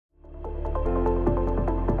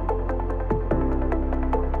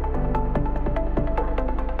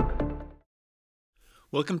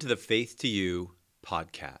Welcome to the Faith to You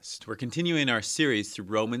podcast. We're continuing our series through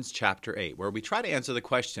Romans chapter 8, where we try to answer the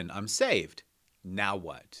question, I'm saved, now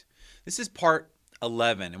what? This is part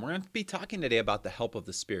 11, and we're going to be talking today about the help of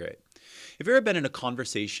the Spirit. Have you ever been in a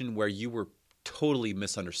conversation where you were totally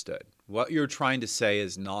misunderstood? What you're trying to say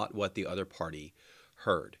is not what the other party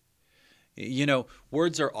heard. You know,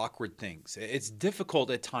 words are awkward things. It's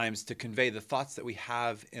difficult at times to convey the thoughts that we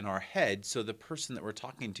have in our head so the person that we're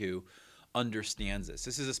talking to understands this.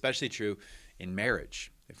 This is especially true in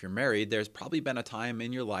marriage. If you're married, there's probably been a time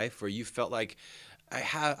in your life where you felt like I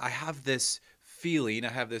have this feeling, I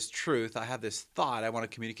have this truth, I have this thought I want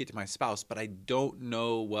to communicate to my spouse, but I don't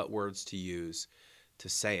know what words to use to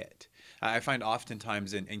say it. I find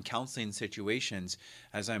oftentimes in counseling situations,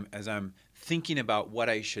 as I'm thinking about what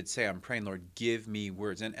I should say, I'm praying, Lord, give me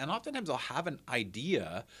words. And oftentimes I'll have an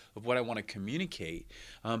idea of what I want to communicate,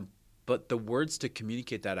 but the words to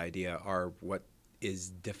communicate that idea are what is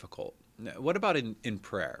difficult. What about in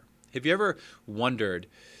prayer? Have you ever wondered,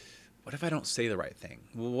 what if I don't say the right thing?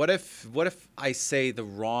 What if I say the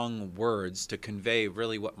wrong words to convey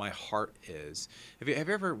really what my heart is? Have you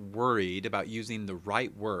ever worried about using the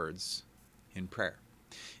right words in prayer?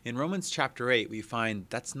 In Romans chapter 8, we find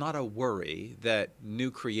that's not a worry that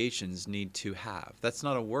new creations need to have. That's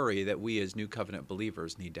not a worry that we as new covenant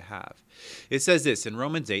believers need to have. It says this in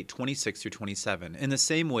Romans 8, 26 through 27. In the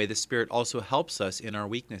same way, the Spirit also helps us in our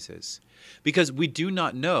weaknesses, because we do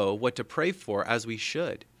not know what to pray for as we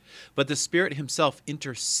should. But the Spirit himself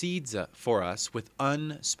intercedes for us with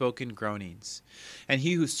unspoken groanings. And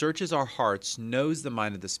he who searches our hearts knows the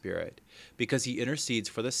mind of the Spirit, because he intercedes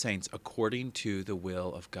for the saints according to the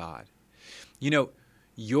will of God. You know,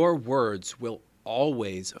 your words will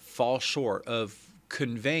always fall short of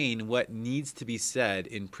conveying what needs to be said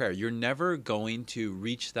in prayer. You're never going to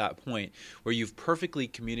reach that point where you've perfectly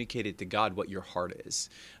communicated to God what your heart is,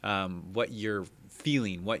 what you're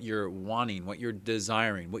feeling, what you're wanting, what you're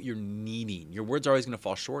desiring, what you're needing. Your words are always going to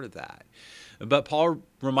fall short of that. But Paul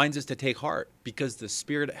reminds us to take heart because the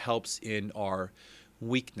Spirit helps in our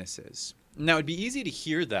weaknesses. Now, it'd be easy to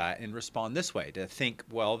hear that and respond this way, to think,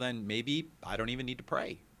 well, then maybe I don't even need to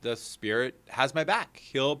pray. The Spirit has my back.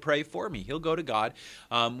 He'll pray for me. He'll go to God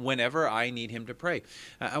whenever I need him to pray.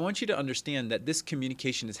 I want you to understand that this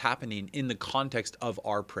communication is happening in the context of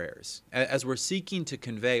our prayers. As we're seeking to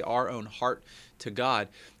convey our own heart to God,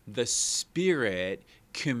 the Spirit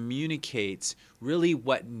communicates really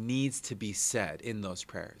what needs to be said in those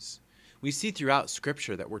prayers. We see throughout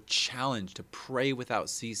Scripture that we're challenged to pray without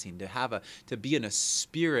ceasing, to be in a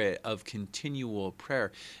spirit of continual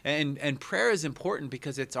prayer. And prayer is important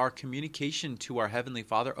because it's our communication to our Heavenly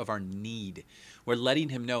Father of our need. We're letting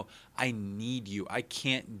him know, I need you. I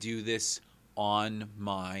can't do this on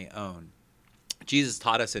my own. Jesus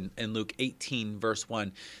taught us in Luke 18, verse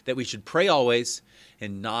 1, that we should pray always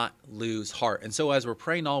and not lose heart. And so as we're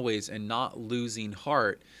praying always and not losing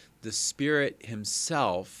heart, the Spirit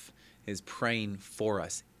himself is praying for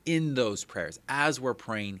us in those prayers. As we're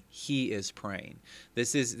praying, he is praying.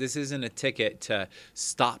 This isn't a ticket to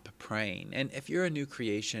stop praying. And if you're a new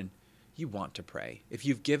creation, you want to pray. If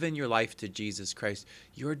you've given your life to Jesus Christ,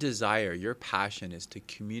 your desire, your passion is to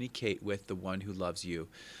communicate with the one who loves you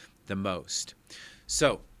the most.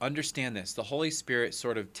 So understand this. The Holy Spirit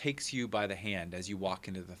sort of takes you by the hand as you walk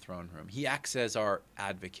into the throne room. He acts as our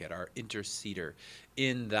advocate, our interceder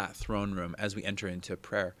in that throne room as we enter into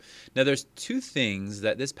prayer. Now, there's two things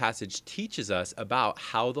that this passage teaches us about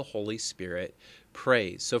how the Holy Spirit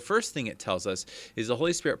prays. So first thing it tells us is the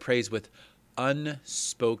Holy Spirit prays with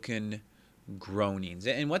unspoken groanings.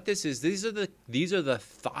 And what this is, these are the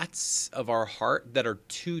thoughts of our heart that are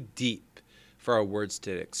too deep for our words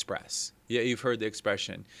to express. Yeah, you've heard the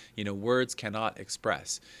expression, words cannot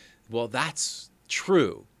express. Well, that's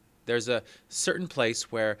true. There's a certain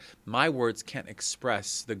place where my words can't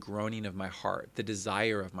express the groaning of my heart, the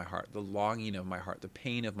desire of my heart, the longing of my heart, the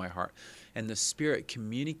pain of my heart. And the Spirit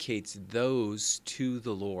communicates those to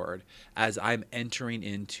the Lord as I'm entering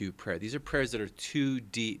into prayer. These are prayers that are too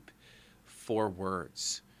deep for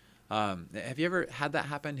words. Have you ever had that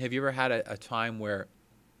happen? Have you ever had a time where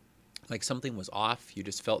like something was off, you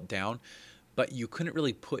just felt down, but you couldn't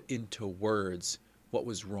really put into words what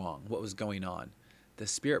was wrong, what was going on? The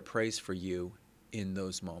Spirit prays for you in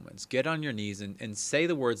those moments. Get on your knees and say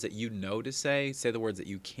the words that you know to say the words that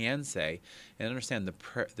you can say, and understand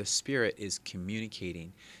the Spirit is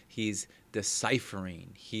communicating. He's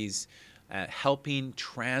deciphering. He's helping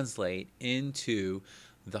translate into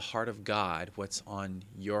the heart of God what's on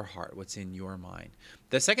your heart, what's in your mind.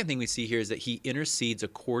 The second thing we see here is that he intercedes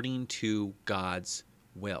according to God's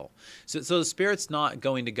will. So the Spirit's not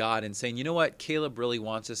going to God and saying, you know what, Caleb really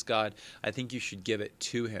wants this, God. I think you should give it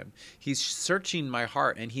to him. He's searching my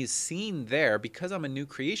heart, and he's seen there, because I'm a new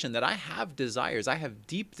creation, that I have desires. I have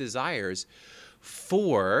deep desires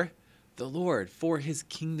for the Lord, for his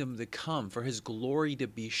kingdom to come, for his glory to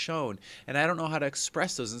be shown. And I don't know how to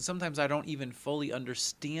express those. And sometimes I don't even fully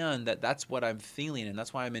understand that that's what I'm feeling. And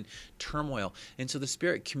that's why I'm in turmoil. And so the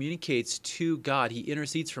Spirit communicates to God. He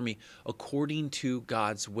intercedes for me according to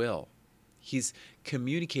God's will. He's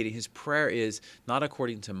communicating. His prayer is not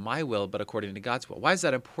according to my will, but according to God's will. Why is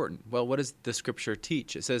that important? Well, what does the scripture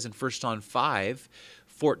teach? It says in 1 John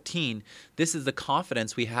 5:14, this is the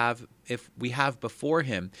confidence we have if we have before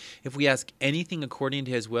him. If we ask anything according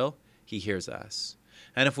to his will, he hears us.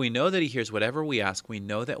 And if we know that he hears whatever we ask, we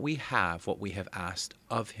know that we have what we have asked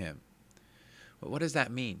of him. But what does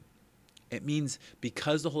that mean? It means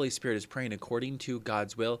because the Holy Spirit is praying according to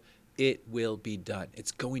God's will, it will be done.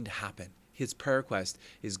 It's going to happen. His prayer request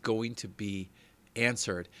is going to be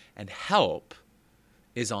answered, and help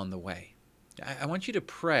is on the way. I want you to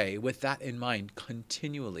pray with that in mind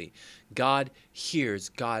continually. God hears,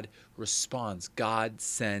 God responds, God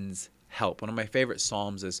sends help. One of my favorite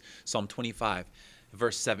Psalms is Psalm 25,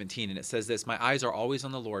 verse 17, and it says this, my eyes are always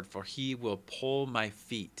on the Lord, for he will pull my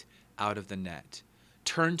feet out of the net.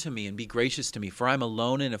 Turn to me and be gracious to me, for I am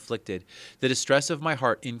alone and afflicted. The distress of my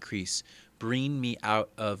heart increase. Bring me out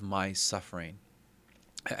of my suffering.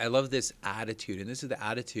 I love this attitude, and this is the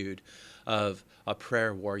attitude of a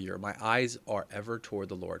prayer warrior. My eyes are ever toward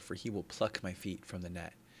the Lord, for he will pluck my feet from the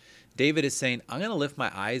net. David is saying, I'm going to lift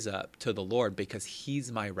my eyes up to the Lord because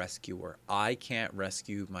he's my rescuer. I can't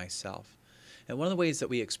rescue myself. And one of the ways that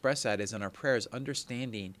we express that is in our prayers,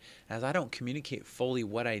 understanding as I don't communicate fully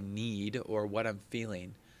what I need or what I'm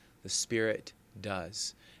feeling, the Spirit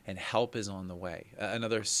does, and help is on the way.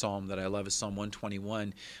 Another psalm that I love is Psalm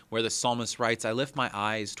 121, where the psalmist writes, I lift my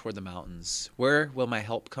eyes toward the mountains. Where will my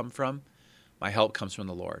help come from? My help comes from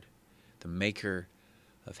the Lord, the maker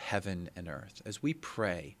of heaven and earth. As we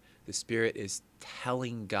pray, the Spirit is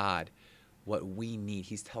telling God what we need.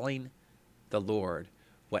 He's telling the Lord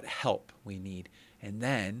what help we need. And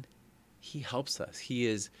then he helps us. He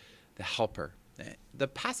is the helper. The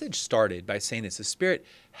passage started by saying this. The Spirit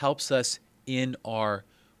helps us in our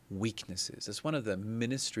weaknesses. It's one of the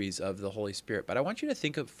ministries of the Holy Spirit. But I want you to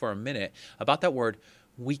think for a minute about that word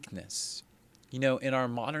weakness. You know, in our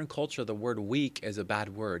modern culture, the word weak is a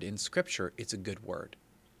bad word. In Scripture, it's a good word.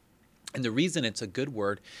 And the reason it's a good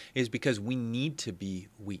word is because we need to be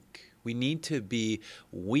weak. We need to be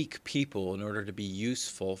weak people in order to be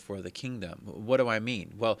useful for the kingdom. What do I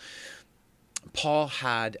mean? Well, Paul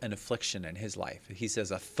had an affliction in his life. He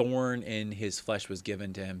says a thorn in his flesh was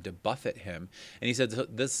given to him to buffet him. And he said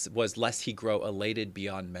this was lest he grow elated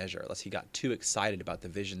beyond measure, lest he got too excited about the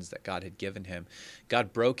visions that God had given him.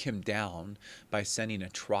 God broke him down by sending a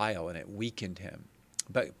trial, and it weakened him.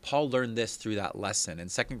 But Paul learned this through that lesson. In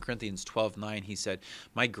 2 Corinthians 12:9, he said,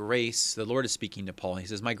 my grace, the Lord is speaking to Paul. He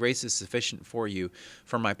says, my grace is sufficient for you,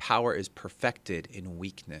 for my power is perfected in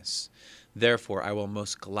weakness. Therefore, I will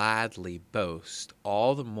most gladly boast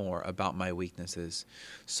all the more about my weaknesses,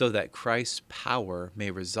 so that Christ's power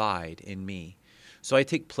may reside in me. So I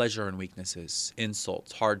take pleasure in weaknesses,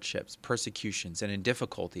 insults, hardships, persecutions, and in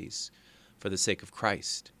difficulties for the sake of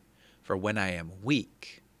Christ. For when I am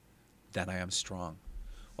weak, then I am strong.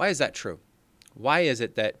 Why is that true? Why is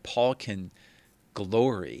it that Paul can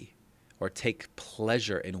glory or take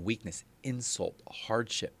pleasure in weakness, insult,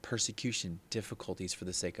 hardship, persecution, difficulties for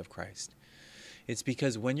the sake of Christ? It's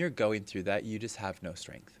because when you're going through that, you just have no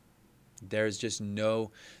strength. There's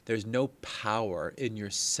no power in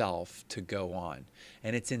yourself to go on.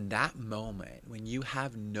 And it's in that moment when you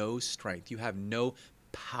have no strength, you have no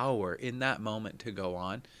power in that moment to go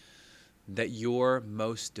on, that you're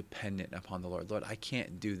most dependent upon the Lord. Lord, I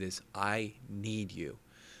can't do this. I need you.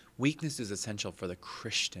 Weakness is essential for the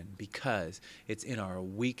Christian because it's in our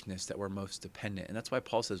weakness that we're most dependent. And that's why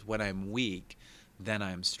Paul says, when I'm weak, then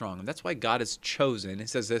I am strong. And that's why God has chosen, he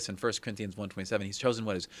says this in 1 Corinthians 1:27, he's chosen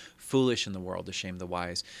what is foolish in the world to shame the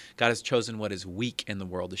wise. God has chosen what is weak in the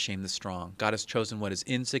world to shame the strong. God has chosen what is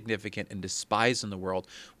insignificant and despised in the world,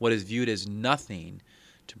 what is viewed as nothing,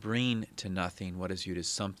 to bring to nothing what is viewed as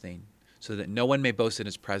something, so that no one may boast in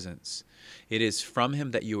his presence. It is from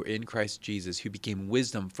him that you are in Christ Jesus, who became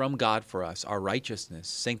wisdom from God for us, our righteousness,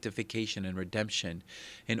 sanctification, and redemption,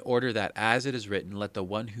 in order that, as it is written, let the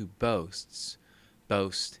one who boasts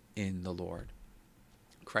boast in the Lord.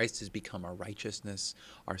 Christ has become our righteousness,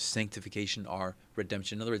 our sanctification, our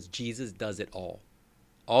redemption. In other words, Jesus does it all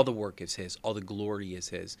All the work is his. All the glory is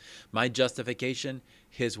his. My justification,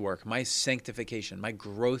 his work. My sanctification, my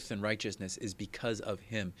growth in righteousness is because of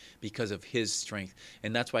him, because of his strength.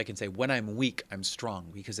 And that's why I can say, when I'm weak, I'm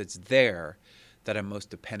strong, because it's there that I'm most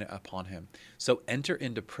dependent upon him. So enter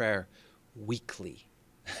into prayer weakly.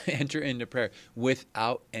 Enter into prayer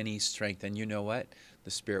without any strength. And you know what?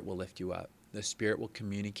 The Spirit will lift you up. The Spirit will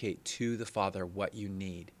communicate to the Father what you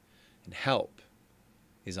need. And help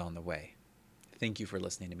is on the way. Thank you for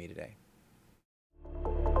listening to me today.